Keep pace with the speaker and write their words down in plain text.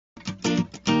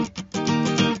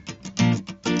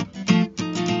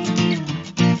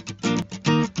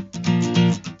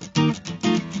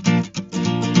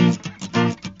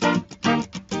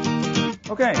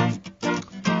Okay,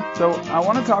 so I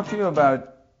want to talk to you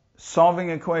about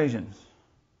solving equations,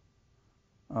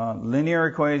 linear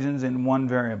equations in one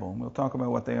variable. We'll talk about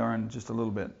what they are in just a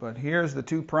little bit. But here's the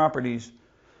two properties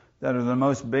that are the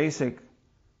most basic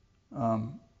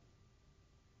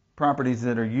properties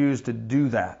that are used to do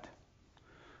that.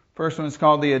 First one is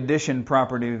called the addition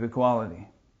property of equality.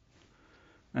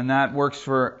 And that works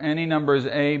for any numbers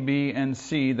a, b, and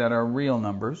c that are real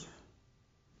numbers.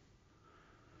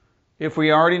 If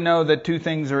we already know that two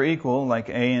things are equal, like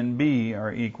a and b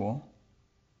are equal,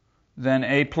 then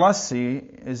a plus c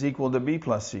is equal to b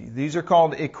plus c. These are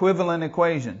called equivalent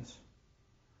equations.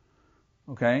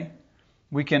 Okay?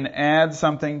 We can add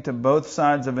something to both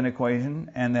sides of an equation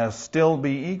and they'll still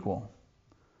be equal.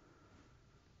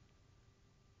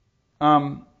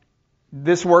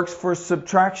 This works for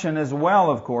subtraction as well,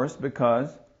 of course,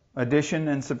 because addition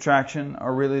and subtraction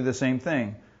are really the same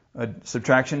thing.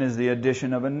 Subtraction is the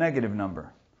addition of a negative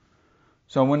number.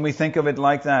 So when we think of it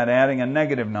like that, adding a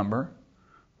negative number,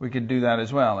 we could do that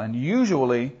as well. And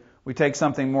usually we take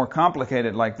something more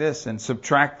complicated like this and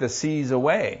subtract the c's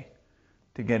away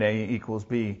to get a equals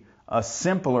b, a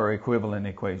simpler equivalent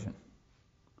equation.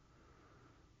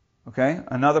 Okay?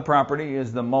 Another property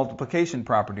is the multiplication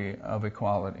property of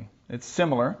equality. It's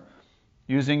similar,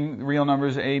 using real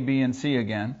numbers a, b, and c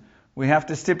again. We have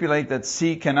to stipulate that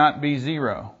c cannot be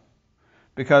 0.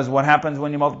 Because what happens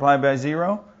when you multiply by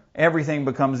 0? Everything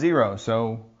becomes 0.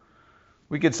 So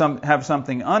we could have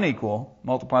something unequal,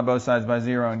 multiply both sides by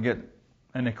 0 and get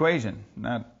an equation.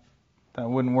 That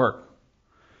wouldn't work.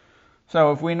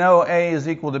 So if we know a is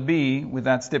equal to b with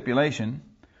that stipulation,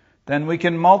 then we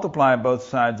can multiply both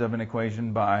sides of an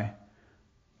equation by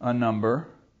a number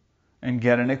and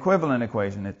get an equivalent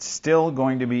equation. It's still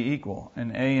going to be equal,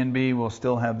 and a and b will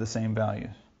still have the same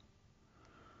values.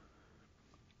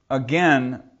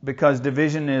 Again, because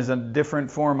division is a different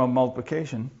form of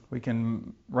multiplication, we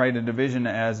can write a division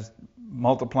as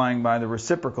multiplying by the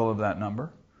reciprocal of that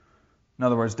number. In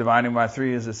other words, dividing by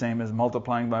 3 is the same as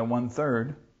multiplying by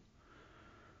 1/3.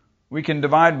 We can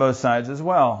divide both sides as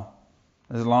well,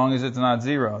 as long as it's not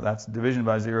 0. That's division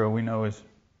by 0 we know is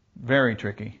very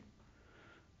tricky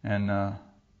and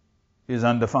is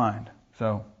undefined.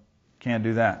 So can't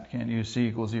do that. Can't use c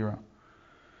equals 0.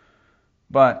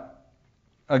 But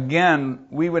again,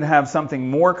 we would have something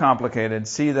more complicated.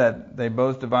 See that they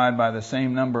both divide by the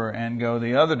same number and go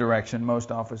the other direction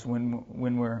most often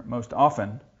when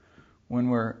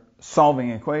we're solving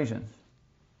equations.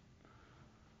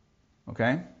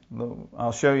 Okay?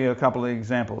 I'll show you a couple of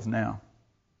examples now.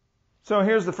 So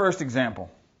here's the first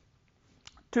example.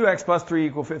 2x plus 3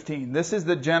 equals 15. This is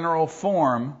the general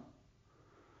form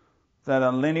that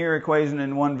a linear equation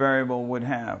in one variable would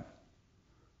have.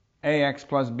 ax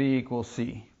plus b equals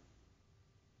c.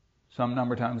 Some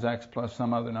number times x plus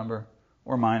some other number,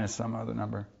 or minus some other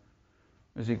number,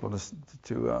 is equal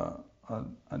to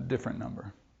a different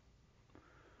number.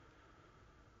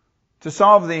 To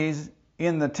solve these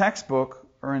in the textbook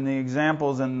or in the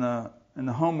examples in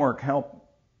the homework help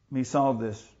me solve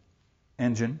this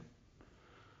engine.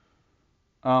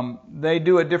 They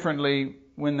do it differently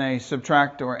when they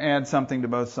subtract or add something to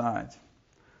both sides.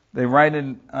 They write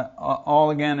it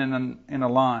all again in a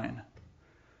line.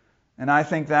 And I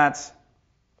think that's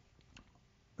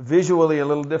visually a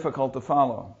little difficult to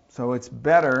follow. So it's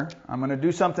better, I'm going to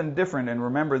do something different, and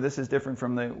remember this is different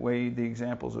from the way the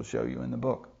examples will show you in the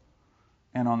book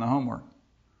and on the homework.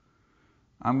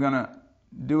 I'm going to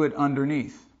do it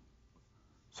underneath,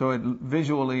 so it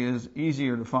visually is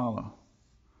easier to follow.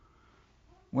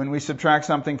 When we subtract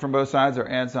something from both sides or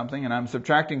add something, and I'm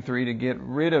subtracting 3 to get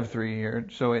rid of 3 here,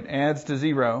 so it adds to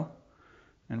 0,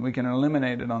 and we can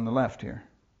eliminate it on the left here.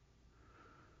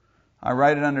 I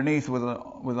write it underneath with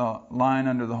a line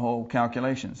under the whole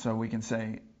calculation, so we can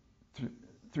say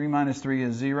 3 minus 3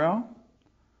 is 0,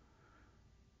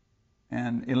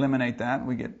 and eliminate that.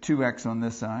 We get 2x on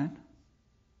this side,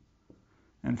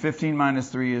 and 15 minus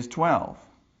 3 is 12.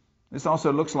 This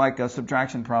also looks like a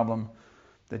subtraction problem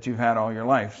that you've had all your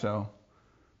life, so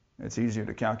it's easier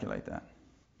to calculate that.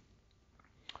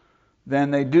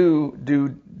 Then they do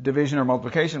division or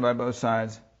multiplication by both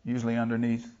sides. Usually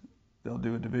underneath, they'll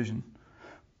do a division.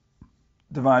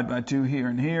 Divide by 2 here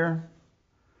and here,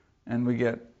 and we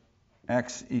get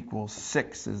x equals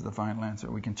 6 is the final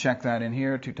answer. We can check that in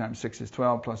here. 2 times 6 is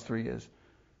 12, plus 3 is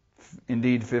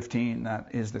indeed 15.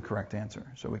 That is the correct answer.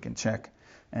 So we can check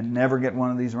and never get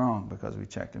one of these wrong because we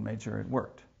checked and made sure it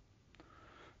worked.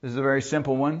 This is a very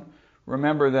simple one.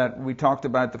 Remember that we talked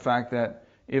about the fact that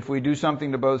if we do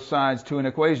something to both sides to an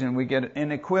equation, we get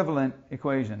an equivalent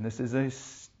equation. This is a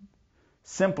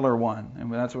simpler one.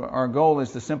 And that's what our goal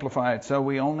is, to simplify it so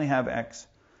we only have x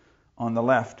on the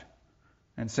left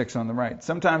and 6 on the right.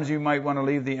 Sometimes you might want to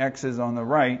leave the x's on the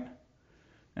right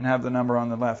and have the number on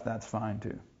the left. That's fine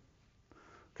too.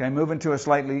 Okay, moving to a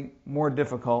slightly more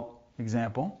difficult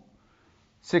example.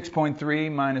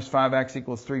 6.3 minus 5x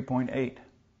equals 3.8.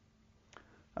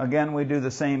 Again, we do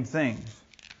the same things.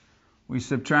 We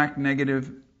add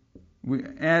negative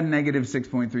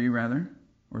 6.3 rather,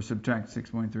 or subtract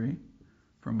 6.3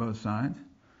 from both sides.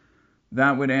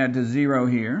 That would add to 0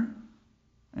 here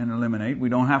and eliminate. We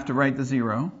don't have to write the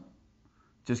 0.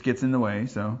 It just gets in the way.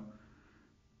 So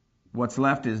what's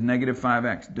left is negative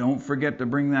 5x. Don't forget to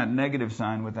bring that negative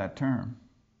sign with that term.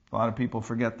 A lot of people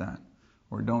forget that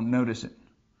or don't notice it.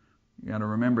 You got to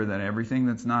remember that everything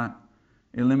that's not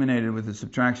eliminated with the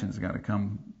subtraction has got to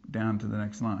come down to the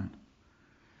next line.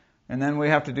 And then we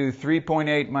have to do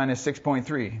 3.8 minus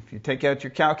 6.3. If you take out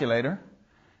your calculator,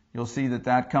 you'll see that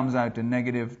that comes out to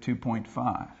negative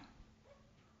 2.5.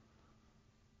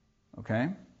 Okay?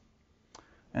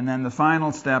 And then the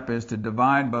final step is to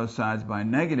divide both sides by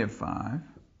negative 5.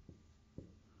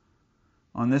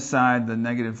 On this side, the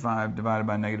negative 5 divided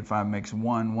by negative 5 makes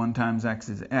 1. 1 times x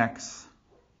is x.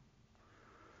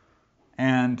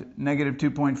 And negative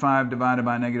 2.5 divided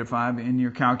by negative 5 in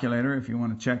your calculator, if you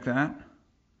want to check that,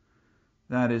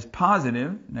 that is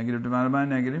positive, negative divided by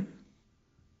negative,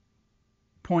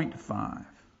 0.5.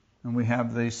 And we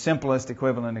have the simplest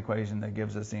equivalent equation that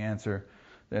gives us the answer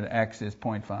that x is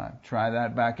 0.5. Try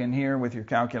that back in here with your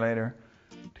calculator.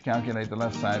 To calculate the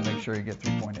left side, make sure you get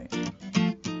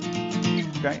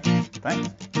 3.8. Okay,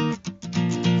 thanks.